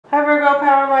Hi Virgo,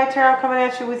 Power Light Tarot coming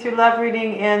at you with your love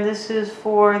reading, and this is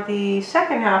for the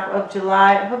second half of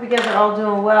July. I hope you guys are all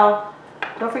doing well.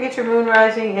 Don't forget your moon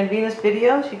rising and Venus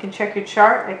videos. You can check your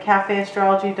chart at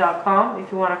cafeastrology.com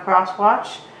if you want to cross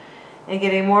watch and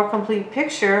get a more complete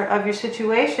picture of your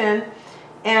situation.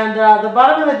 And the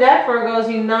bottom of the deck, Virgo, is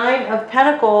the Nine of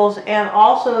Pentacles and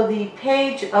also the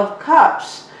Page of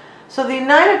Cups. So the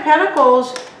Nine of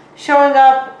Pentacles showing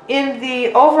up in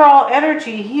the overall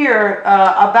energy here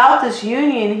about this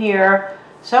union here.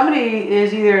 Somebody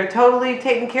is either totally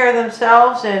taking care of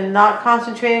themselves and not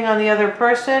concentrating on the other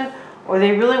person, or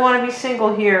they really want to be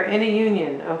single here in a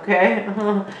union, okay?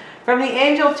 From the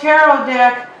Angel Tarot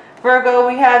deck, Virgo,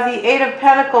 we have the Eight of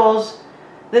Pentacles,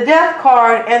 the Death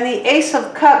card, and the Ace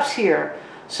of Cups here.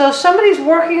 So somebody's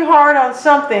working hard on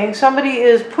something. Somebody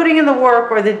is putting in the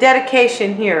work or the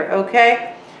dedication here,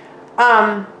 okay?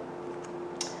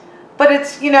 But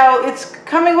it's, you know, it's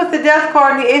coming with the Death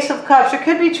card and the Ace of Cups. There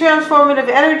could be transformative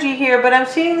energy here, but I'm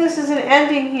seeing this as an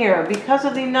ending here because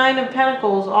of the Nine of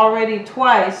Pentacles already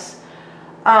twice.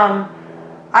 I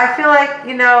feel like,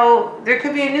 you know, there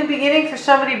could be a new beginning for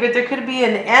somebody, but there could be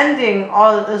an ending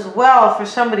as well for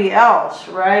somebody else,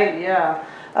 right? Yeah.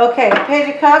 Okay,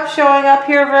 Page of Cups showing up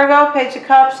here, Virgo. Page of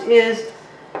Cups is,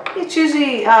 it's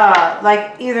usually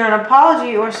like either an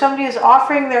apology or somebody is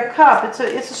offering their cup. It's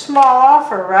a small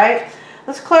offer, right?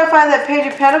 Let's clarify that Page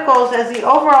of Pentacles as the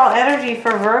overall energy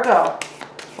for Virgo.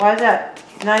 Why is that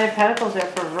Nine of Pentacles there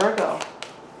for Virgo?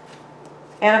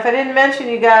 And if I didn't mention,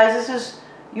 you guys, this is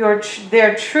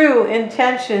their true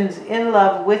intentions in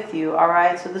love with you, all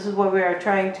right? So this is what we are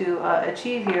trying to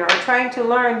achieve here, or trying to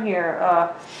learn here,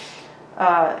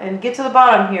 and get to the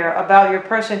bottom here about your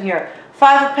person here.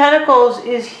 Five of Pentacles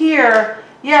is here.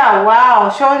 Yeah,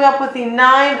 wow, showing up with the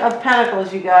Nine of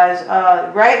Pentacles, you guys.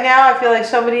 Right now, I feel like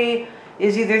somebody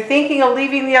is either thinking of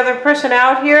leaving the other person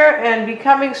out here and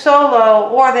becoming solo,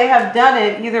 or they have done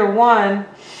it, either one.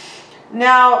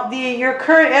 Now, your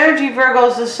current energy, Virgo,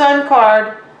 is the Sun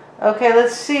card. Okay,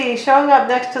 let's see. Showing up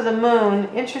next to the Moon.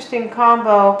 Interesting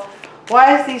combo.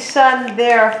 Why is the Sun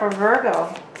there for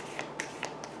Virgo?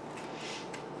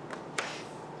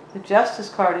 The Justice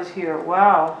card is here.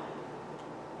 Wow.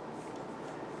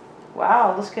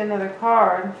 Wow, let's get another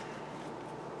card.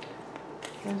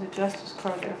 There's a Justice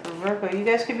card there for Virgo. You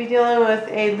guys could be dealing with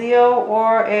a Leo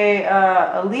or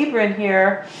a Libran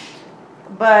here,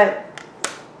 but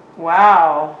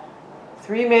wow.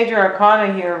 Three major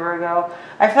arcana here, Virgo.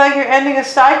 I feel like you're ending a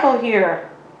cycle here.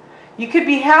 You could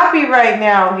be happy right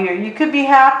now here. You could be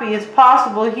happy. It's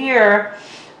possible here.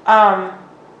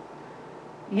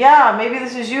 Yeah, maybe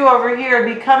this is you over here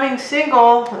becoming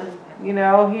single. You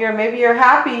know, here, maybe you're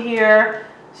happy here.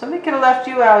 Somebody could have left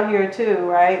you out here too,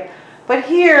 right? But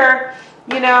here,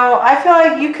 you know, I feel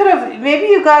like you could have, maybe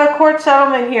you got a court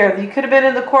settlement here. You could have been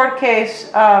in the court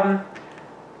case.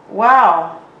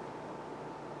 Wow.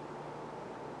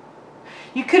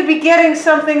 You could be getting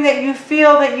something that you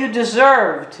feel that you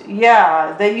deserved.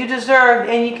 Yeah, that you deserved,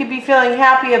 and you could be feeling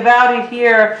happy about it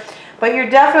here. But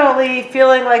you're definitely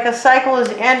feeling like a cycle is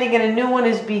ending and a new one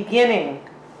is beginning.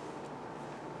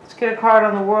 Let's get a card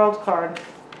on the World card.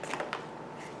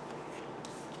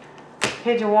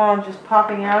 Page of Wands just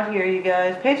popping out here, you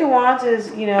guys. Page of Wands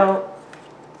is, you know,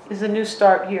 is a new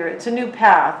start here. It's a new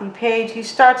path. The Page, he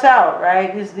starts out,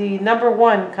 right, is the number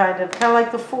one kind of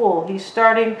like the Fool. He's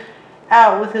starting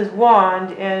out with his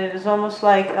wand, and it is almost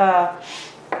like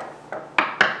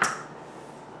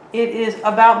it is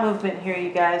about movement here,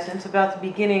 you guys. It's about the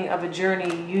beginning of a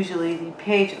journey, usually the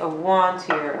Page of Wands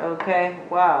here, okay?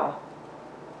 Wow.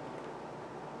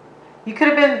 You could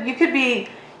have been, you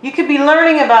could be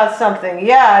learning about something.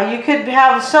 Yeah, you could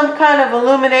have some kind of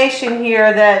illumination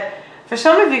here that, for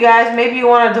some of you guys, maybe you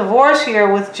want a divorce here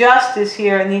with Justice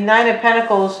here, and the Nine of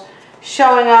Pentacles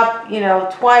showing up, you know,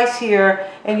 twice here,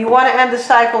 and you want to end the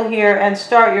cycle here and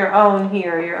start your own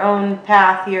here, your own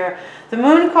path here. The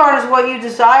Moon card is what you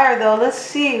desire, though. Let's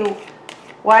see.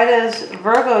 Why does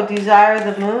Virgo desire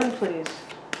the Moon, please?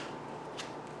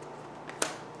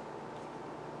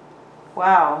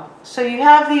 Wow. So you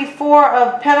have the Four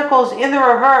of Pentacles in the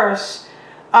reverse.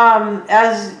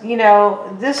 As, you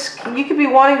know, this, you could be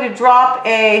wanting to drop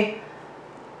a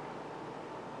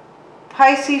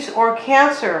Pisces or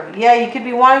Cancer. Yeah, you could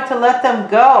be wanting to let them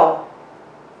go.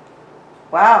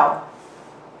 Wow.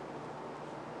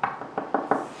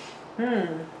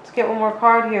 Let's get one more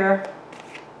card here.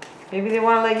 Maybe they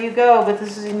want to let you go, but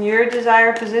this is in your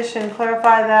desired position.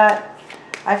 Clarify that.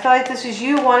 I feel like this is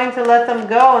you wanting to let them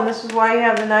go, and this is why you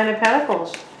have the Nine of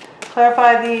Pentacles.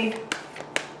 Clarify the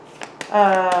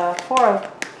Four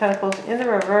of Pentacles in the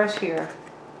reverse here.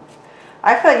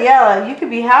 I thought, yeah, you could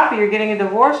be happy you're getting a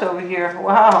divorce over here.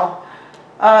 Wow.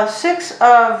 Six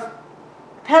of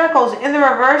Pentacles in the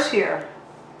reverse here.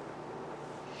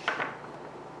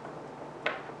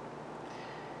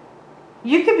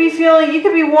 You could be feeling, you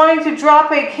could be wanting to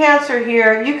drop a Cancer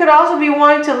here. You could also be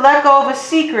wanting to let go of a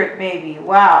secret, maybe.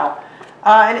 Wow.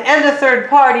 And end a third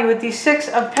party with these Six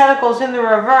of Pentacles in the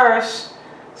reverse.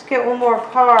 Let's get one more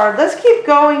card. Let's keep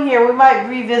going here. We might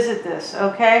revisit this,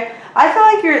 okay? I feel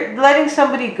like you're letting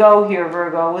somebody go here,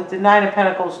 Virgo, with the Nine of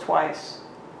Pentacles twice.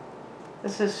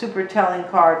 This is a super telling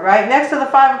card, right? Next to the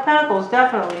Five of Pentacles,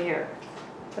 definitely here.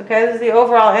 Okay, this is the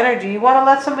overall energy. You want to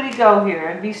let somebody go here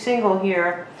and be single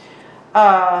here.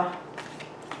 Yeah,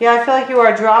 I feel like you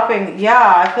are dropping,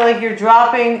 I feel like you're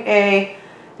dropping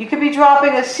you could be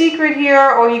dropping a secret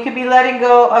here, or you could be letting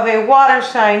go of a water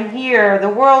sign here. The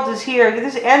World is here.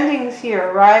 This ending's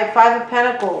here, right? Five of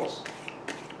Pentacles.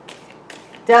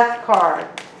 Death card.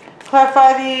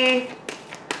 Clarify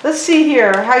let's see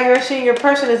here how you're seeing your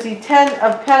person as the Ten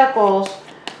of Pentacles.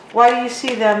 Why do you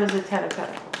see them as the Ten of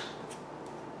Pentacles?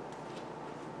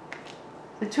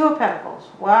 The Two of Pentacles.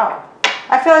 Wow.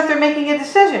 I feel like they're making a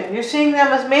decision. You're seeing them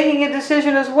as making a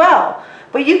decision as well.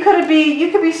 But you could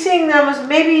be seeing them as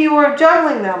maybe you were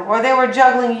juggling them, or they were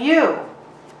juggling you.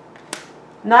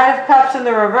 Nine of Cups in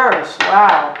the reverse.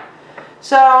 Wow.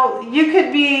 So you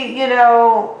could be,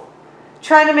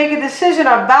 trying to make a decision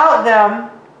about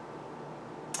them.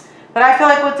 But I feel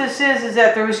like what this is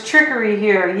that there was trickery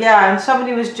here. Yeah, and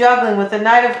somebody was juggling with the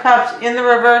Knight of Cups in the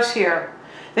reverse here.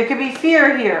 There could be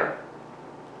fear here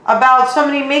about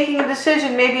somebody making a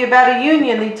decision, maybe about a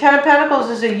union. The Ten of Pentacles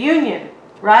is a union,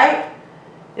 right?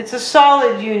 It's a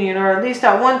solid union, or at least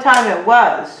at one time it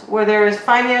was, where there is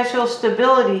financial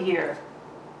stability here.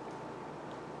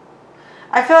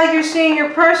 I feel like you're seeing your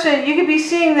person, you could be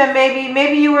seeing them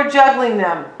maybe you were juggling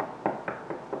them.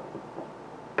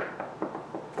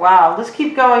 Wow, let's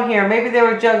keep going here. Maybe they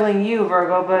were juggling you,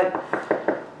 Virgo, but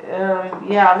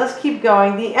yeah, let's keep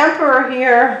going. The Emperor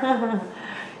here,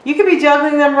 you could be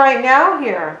juggling them right now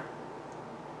here.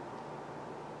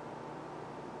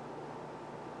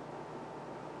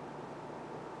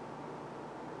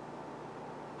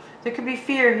 There could be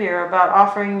fear here about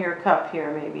offering your cup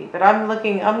here, maybe. But I'm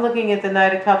looking at the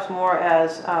Knight of Cups more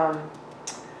as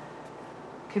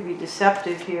could be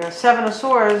deceptive here. Seven of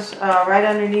Swords right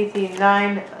underneath the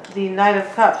Knight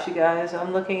of Cups, you guys.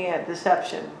 I'm looking at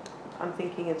deception. I'm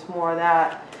thinking it's more of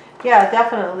that. Yeah,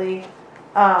 definitely.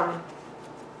 Yeah,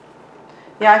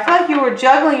 I feel like you were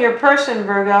juggling your person,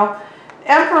 Virgo.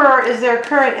 Emperor is their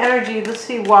current energy. Let's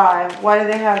see why. Why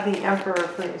do they have the Emperor,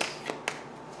 please?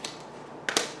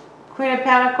 Queen of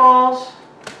Pentacles,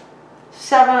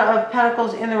 Seven of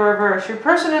Pentacles in the reverse. Your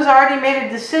person has already made a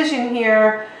decision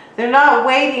here. They're not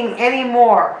waiting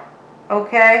anymore.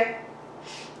 Okay?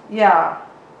 Yeah.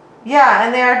 Yeah,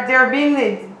 and they're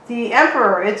being the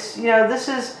Emperor. It's,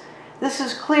 this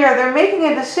is clear. They're making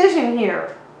a decision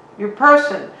here, your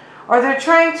person. Or they're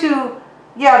trying to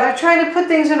put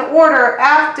things in order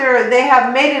after they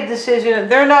have made a decision.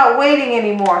 They're not waiting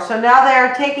anymore. So now they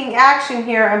are taking action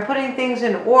here and putting things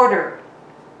in order.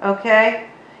 Okay?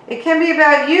 It can be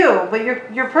about you, but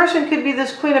your person could be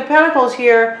this Queen of Pentacles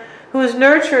here who is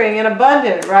nurturing and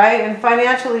abundant, right? And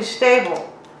financially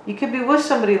stable. You could be with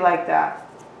somebody like that,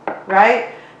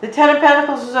 right? The Ten of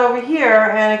Pentacles is over here,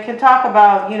 and it can talk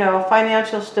about,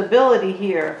 financial stability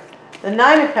here. The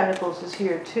Nine of Pentacles is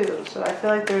here too, so I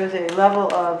feel like there is a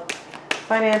level of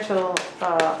financial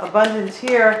abundance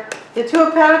here. The Two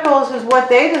of Pentacles is what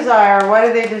they desire. Why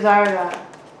do they desire that?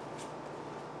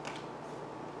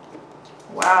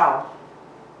 Wow.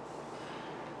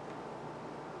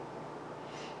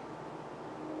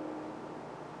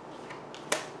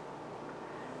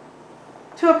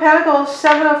 Two of Pentacles,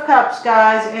 Seven of Cups,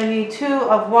 guys, and the Two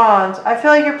of Wands. I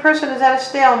feel like your person is at a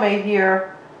stalemate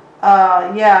here.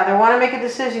 Yeah, they want to make a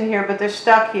decision here, but they're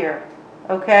stuck here,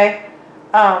 okay?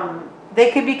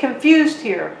 They could be confused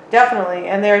here, definitely,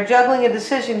 and they're juggling a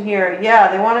decision here.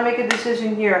 Yeah, they want to make a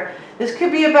decision here. This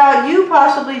could be about you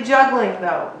possibly juggling,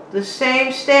 though, the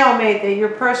same stalemate that your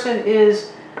person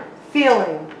is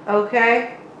feeling,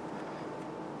 okay?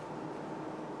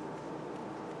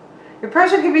 Your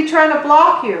person could be trying to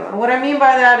block you, and what I mean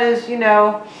by that is,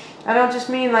 I don't just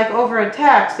mean like over a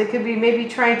text. They could be maybe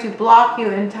trying to block you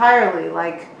entirely,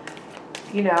 like,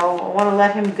 I want to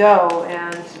let him go,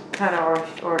 and kind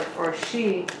of, or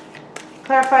she.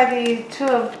 Clarify the Two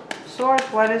of Swords.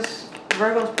 Why does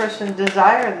Virgo's person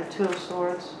desire the Two of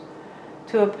Swords?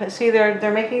 See,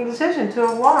 they're making a decision. Two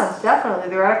of Wands, definitely.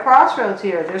 They're at a crossroads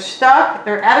here. They're stuck.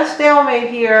 They're at a stalemate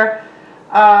here.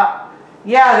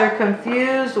 Yeah, they're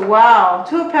confused. Wow.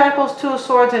 Two of Pentacles, Two of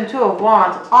Swords, and Two of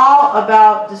Wands. All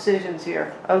about decisions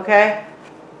here, okay?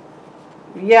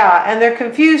 Yeah, and they're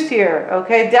confused here,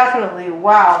 okay? Definitely.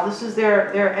 Wow, this is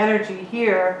their energy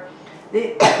here.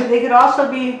 They could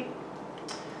also be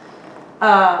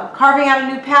carving out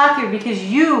a new path here because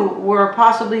you were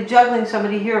possibly juggling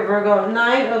somebody here, Virgo.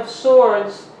 Nine of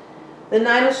Swords. The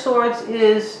Nine of Swords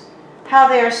is how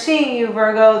they are seeing you,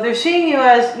 Virgo. They're seeing you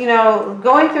as, you know,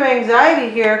 going through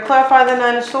anxiety here. Clarify the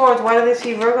Nine of Swords. Why do they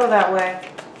see Virgo that way?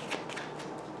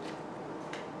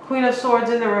 Queen of Swords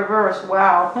in the reverse.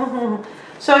 Wow.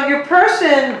 So your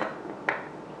person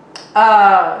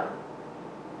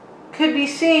could be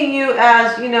seeing you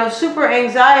as, you know, super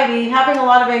anxiety, having a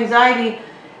lot of anxiety.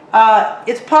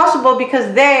 It's possible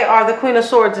because they are the Queen of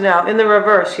Swords now in the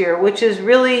reverse here, which is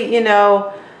really, you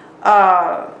know,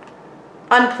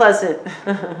 unpleasant.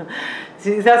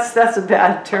 See, that's a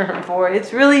bad term for it.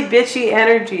 It's really bitchy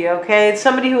energy, okay? It's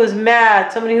somebody who is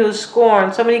mad, somebody who is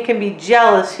scorned, somebody can be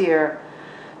jealous here.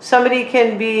 Somebody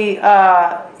can be,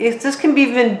 this can be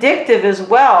vindictive as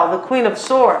well, the Queen of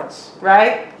Swords,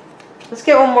 right? Let's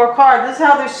get one more card. This is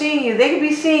how they're seeing you. They could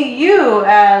be seeing you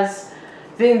as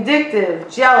vindictive,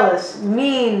 jealous,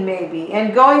 mean maybe,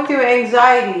 and going through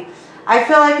anxiety. I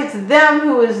feel like it's them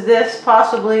who is this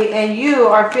possibly, and you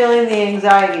are feeling the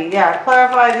anxiety. Yeah,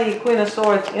 clarify the Queen of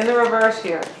Swords in the reverse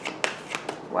here.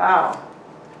 Wow.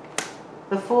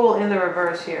 The Fool in the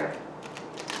reverse here.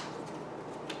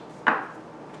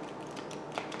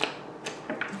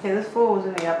 Okay, this Fool was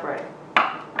in the upright.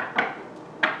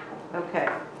 Okay.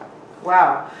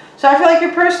 Wow. So I feel like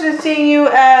your person is seeing you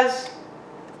as,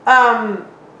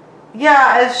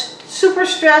 yeah, as super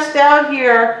stressed out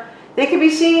here. They could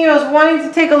be seeing you as wanting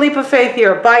to take a leap of faith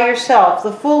here by yourself.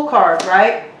 The Fool card,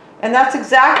 right? And that's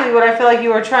exactly what I feel like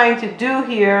you are trying to do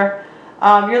here.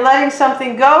 You're letting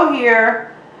something go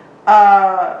here.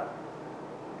 Yeah,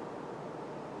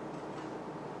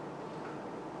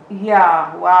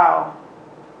 wow.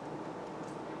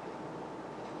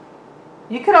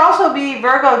 You could also be,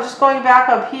 Virgo, just going back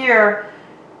up here,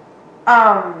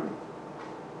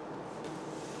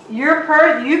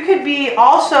 you could be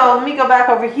also, let me go back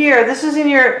over here, this is in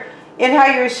how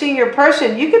you're seeing your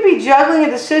person. You could be juggling a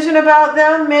decision about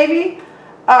them, maybe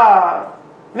to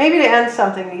end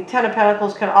something. The Ten of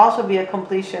Pentacles can also be a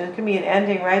completion. It can be an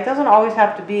ending, right? It doesn't always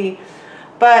have to be.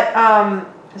 But,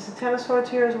 is the Ten of Swords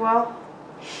here as well?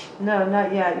 No,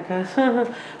 not yet, because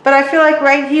but I feel like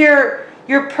right here,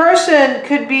 your person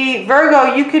could be,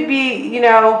 Virgo, you could be, you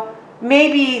know,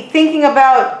 maybe thinking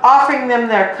about offering them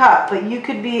their cup, but you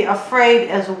could be afraid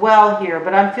as well here.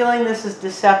 But I'm feeling this is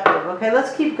deceptive. Okay,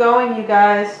 let's keep going, you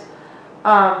guys.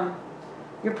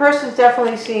 Your person's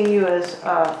definitely seeing you as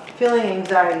feeling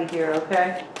anxiety here,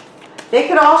 okay? They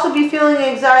could also be feeling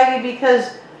anxiety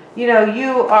because, you know,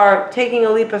 you are taking a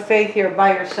leap of faith here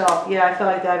by yourself. Yeah, I feel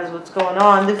like that is what's going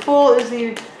on. The Fool is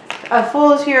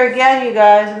Fool is here again, you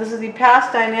guys, and this is the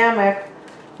past dynamic.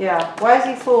 Yeah, why is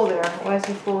he Fool there? Why is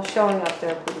he Fool showing up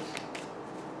there, please?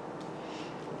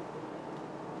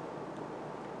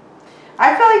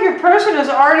 I feel like your person is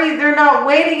already, they're not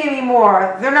waiting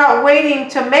anymore. They're not waiting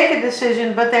to make a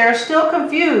decision, but they are still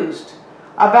confused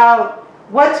about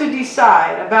what to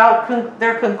decide, about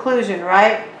their conclusion,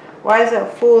 right? Why is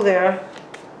that Fool there?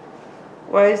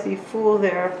 Why is the Fool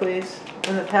there, please,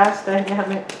 in the past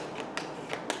dynamic?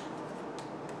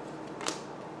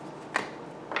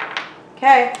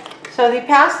 Okay, so the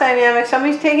past dynamic,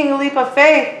 somebody's taking a leap of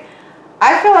faith.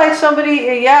 I feel like somebody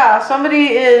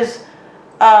is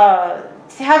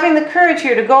having the courage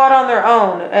here to go out on their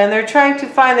own, and they're trying to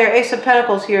find their Ace of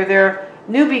Pentacles here, their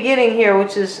new beginning here,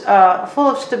 which is full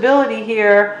of stability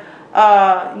here.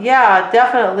 Yeah,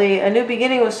 definitely a new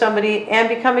beginning with somebody and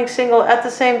becoming single at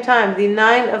the same time. The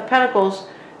Nine of Pentacles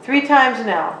 3 times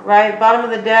now, right? Bottom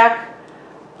of the deck.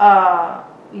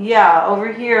 Yeah,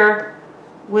 over here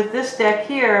with this deck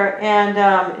here, and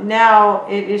now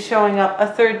it is showing up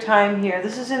a 3rd time here.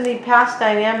 This is in the past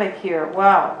dynamic here.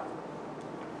 Wow.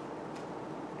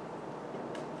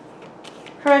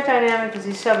 Current dynamic is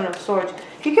the 7 of Swords.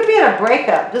 You could be in a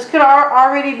breakup. This could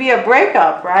already be a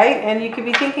breakup, right? And you could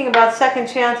be thinking about second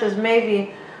chances,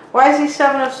 maybe. Why is the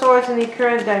 7 of Swords in the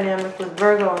current dynamic with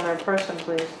Virgo and their person,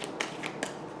 please?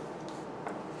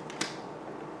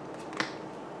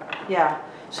 Yeah.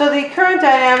 So the current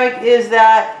dynamic is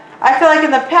that I feel like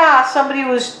in the past somebody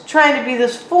was trying to be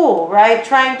this fool, right?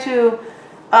 Trying to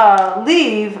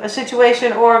leave a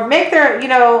situation or make their, you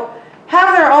know,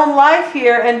 have their own life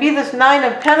here and be this Nine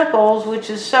of Pentacles, which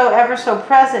is so ever so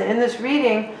present in this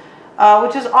reading,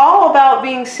 which is all about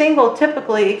being single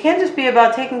typically. It can't just be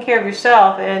about taking care of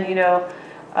yourself and, you know,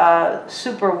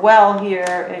 super well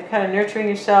here, and kind of nurturing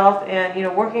yourself and, you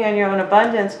know, working on your own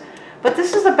abundance. But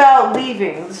this is about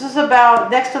leaving. This is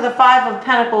about, next to the Five of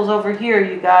Pentacles over here,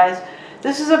 you guys,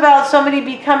 this is about somebody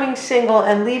becoming single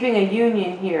and leaving a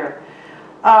union here.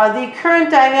 The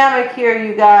current dynamic here,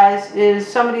 you guys, is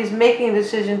somebody's making a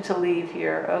decision to leave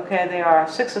here. Okay, they are.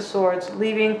 Six of Swords,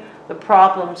 leaving the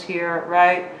problems here,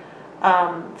 right?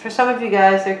 For some of you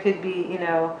guys, there could be, you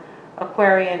know,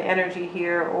 Aquarian energy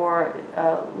here, or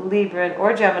Libran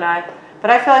or Gemini. But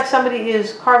I feel like somebody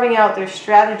is carving out their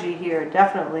strategy here.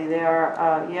 Definitely, they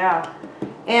are, yeah.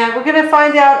 And we're going to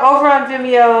find out over on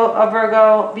Vimeo,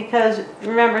 Virgo, because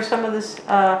remember, some of this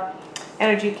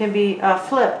energy can be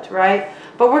flipped, right?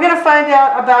 But we're going to find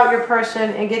out about your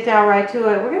person and get down right to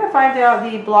it. We're going to find out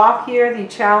the block here, the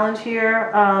challenge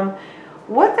here,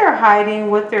 what they're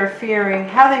hiding, what they're fearing,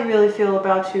 how they really feel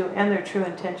about you, and their true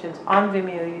intentions on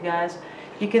Vimeo, you guys.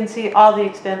 You can see all the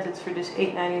extendeds for just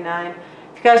 $8.99.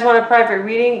 If you guys want a private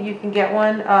reading, you can get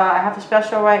one. I have a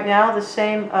special right now, the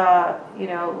same, you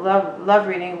know, love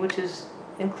reading, which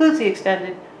includes the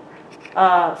extended,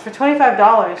 for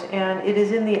 $25, and it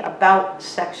is in the About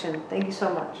section. Thank you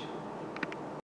so much.